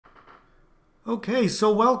Okay,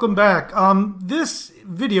 so welcome back. This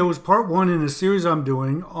video is part one in a series I'm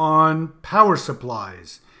doing on power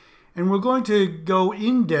supplies. And we're going to go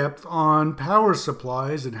in depth on power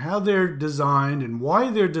supplies and how they're designed and why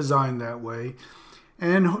they're designed that way.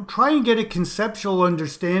 And try and get a conceptual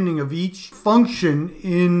understanding of each function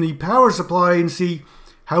in the power supply and see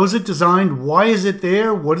how is it designed, why is it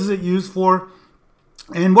there, what is it used for.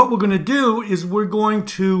 And what we're going to do is we're going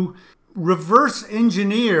to reverse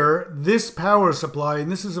engineer this power supply,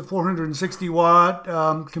 and this is a 460 watt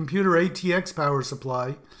computer ATX power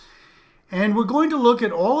supply, and we're going to look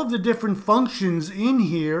at all of the different functions in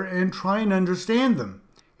here and try and understand them.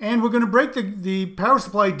 And we're going to break the power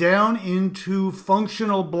supply down into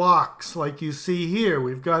functional blocks like you see here.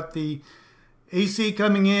 We've got the AC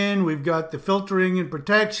coming in, we've got the filtering and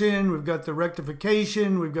protection, we've got the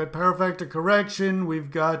rectification, we've got power factor correction,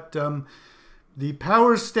 we've got the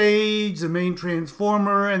power stage, the main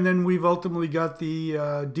transformer, and then we've ultimately got the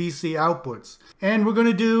DC outputs. And we're going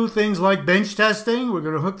to do things like bench testing. We're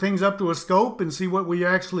going to hook things up to a scope and see what we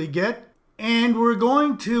actually get. And we're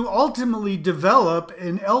going to ultimately develop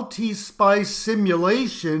an LTSpice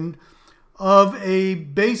simulation of a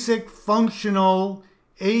basic functional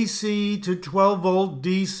AC to 12 volt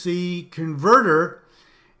DC converter.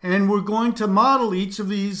 And we're going to model each of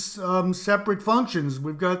these separate functions.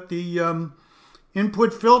 We've got the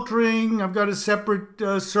input filtering. I've got a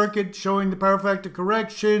separate circuit showing the power factor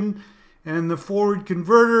correction and the forward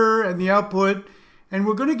converter and the output. And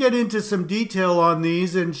we're going to get into some detail on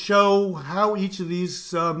these and show how each of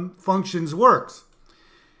these functions works.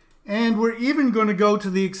 And we're even going to go to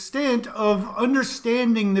the extent of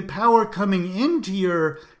understanding the power coming into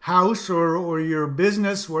your house or your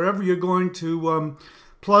business, wherever you're going to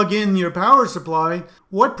plug in your power supply.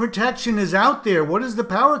 What protection is out there? What is the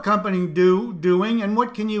power company doing? And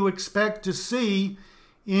what can you expect to see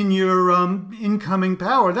in your incoming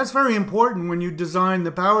power? That's very important when you design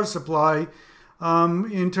the power supply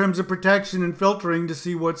in terms of protection and filtering to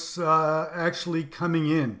see what's actually coming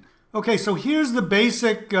in. Okay, so here's the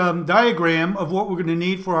basic diagram of what we're going to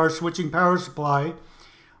need for our switching power supply.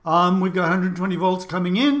 We've got 120 volts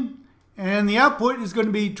coming in. And the output is going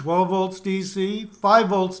to be 12 volts DC, 5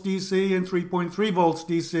 volts DC, and 3.3 volts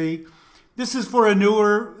DC. This is for a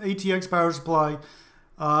newer ATX power supply.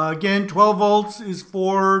 Again, 12 volts is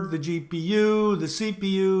for the GPU, the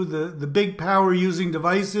CPU, the big power using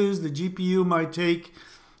devices. The GPU might take,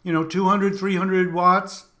 200, 300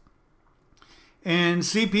 watts. And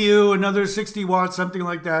CPU, another 60 watts, something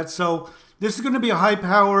like that. So this is going to be a high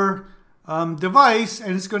power device,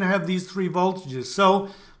 and it's going to have these three voltages. So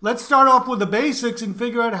let's start off with the basics and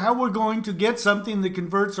figure out how we're going to get something that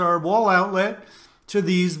converts our wall outlet to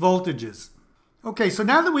these voltages. Okay, so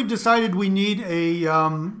now that we've decided we need a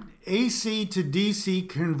AC to DC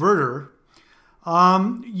converter,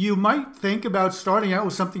 you might think about starting out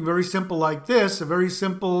with something very simple like this, a very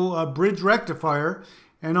simple bridge rectifier.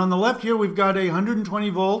 And on the left here, we've got a 120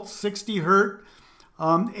 volt, 60 hertz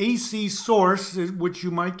AC source, which you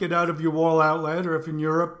might get out of your wall outlet, or if in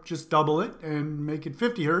Europe, just double it and make it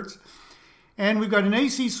 50 hertz. And we've got an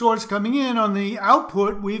AC source coming in. On the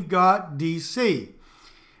output, we've got DC.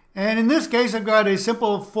 And in this case, I've got a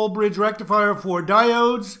simple full bridge rectifier for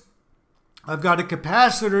diodes. I've got a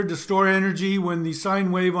capacitor to store energy when the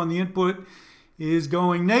sine wave on the input is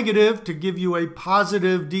going negative to give you a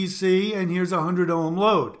positive DC, and here's a 100 ohm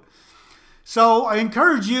load. So I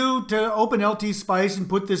encourage you to open LTSpice and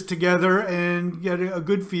put this together and get a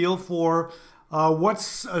good feel for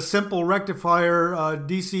what's a simple rectifier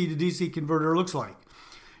DC to DC converter looks like.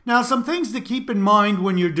 Now, some things to keep in mind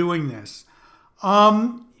when you're doing this.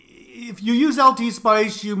 If you use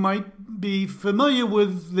LTSpice, you might be familiar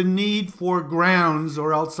with the need for grounds,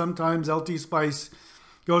 or else sometimes LTSpice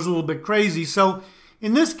goes a little bit crazy. So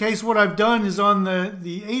in this case, what I've done is on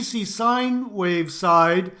the AC sine wave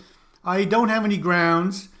side, I don't have any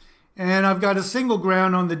grounds, and I've got a single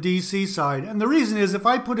ground on the DC side. And the reason is, if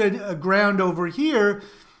I put a ground over here,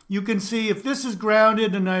 you can see if this is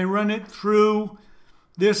grounded and I run it through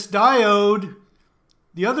this diode,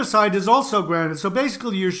 the other side is also grounded. So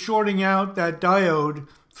basically, you're shorting out that diode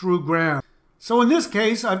through ground. So in this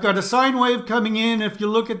case, I've got a sine wave coming in. If you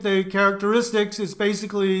look at the characteristics, it's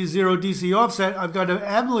basically 0 DC offset. I've got an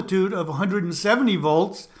amplitude of 170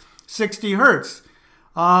 volts, 60 hertz.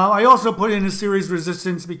 I also put in a series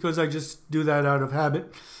resistance because I just do that out of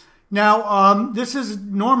habit. Now, this is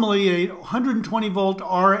normally a 120 volt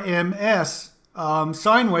RMS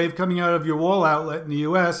sine wave coming out of your wall outlet in the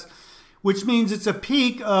US, which means it's a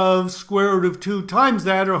peak of square root of 2 times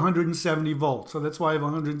that, or 170 volts. So that's why I have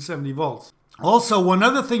 170 volts. Also, one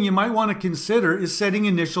other thing you might want to consider is setting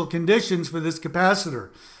initial conditions for this capacitor.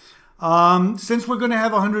 Since we're going to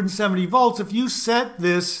have 170 volts, if you set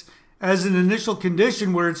this as an initial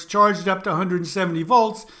condition where it's charged up to 170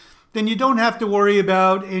 volts, then you don't have to worry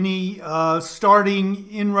about any starting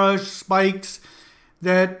inrush spikes.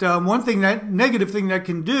 That negative thing that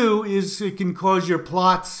can do is it can cause your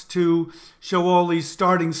plots to show all these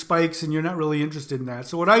starting spikes, and you're not really interested in that.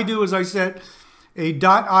 So what I do is I set a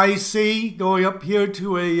 .IC going up here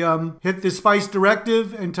to a hit the spice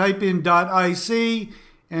directive and type in .IC,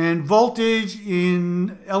 and voltage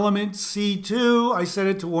in element C2 I set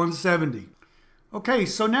it to 170. Okay,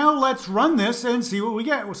 so now let's run this and see what we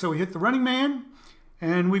get. So we hit the running man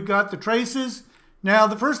and we've got the traces. Now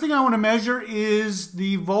the first thing I want to measure is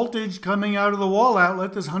the voltage coming out of the wall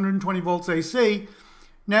outlet, this 120 volts AC.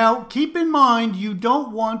 Now keep in mind you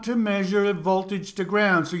don't want to measure voltage to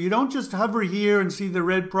ground, so you don't just hover here and see the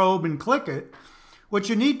red probe and click it. What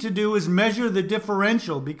you need to do is measure the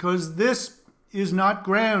differential, because this is not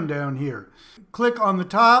ground down here. Click on the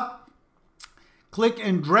top, click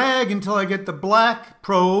and drag until I get the black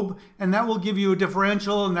probe, and that will give you a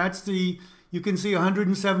differential, and that's you can see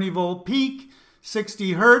 170 volt peak,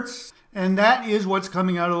 60 hertz, and that is what's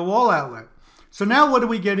coming out of the wall outlet. So now what are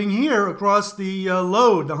we getting here across the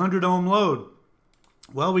load, the 100 ohm load?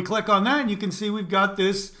 Well, we click on that and you can see we've got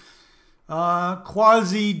this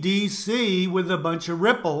quasi DC with a bunch of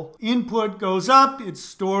ripple. Input goes up, it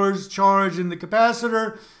stores charge in the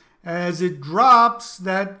capacitor. As it drops,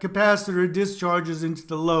 that capacitor discharges into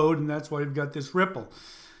the load, and that's why we've got this ripple.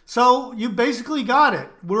 So you basically got it.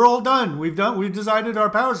 We're all done. We've decided our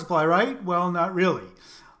power supply, right? Well, not really.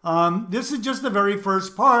 This is just the very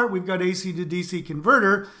first part. We've got AC to DC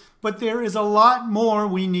converter, but there is a lot more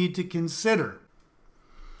we need to consider.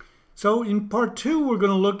 So in part 2, we're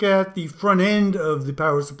going to look at the front end of the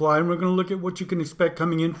power supply, and we're going to look at what you can expect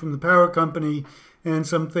coming in from the power company and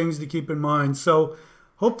some things to keep in mind. So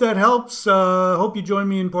hope that helps. Hope you join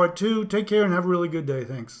me in part 2. Take care and have a really good day.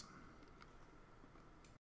 Thanks.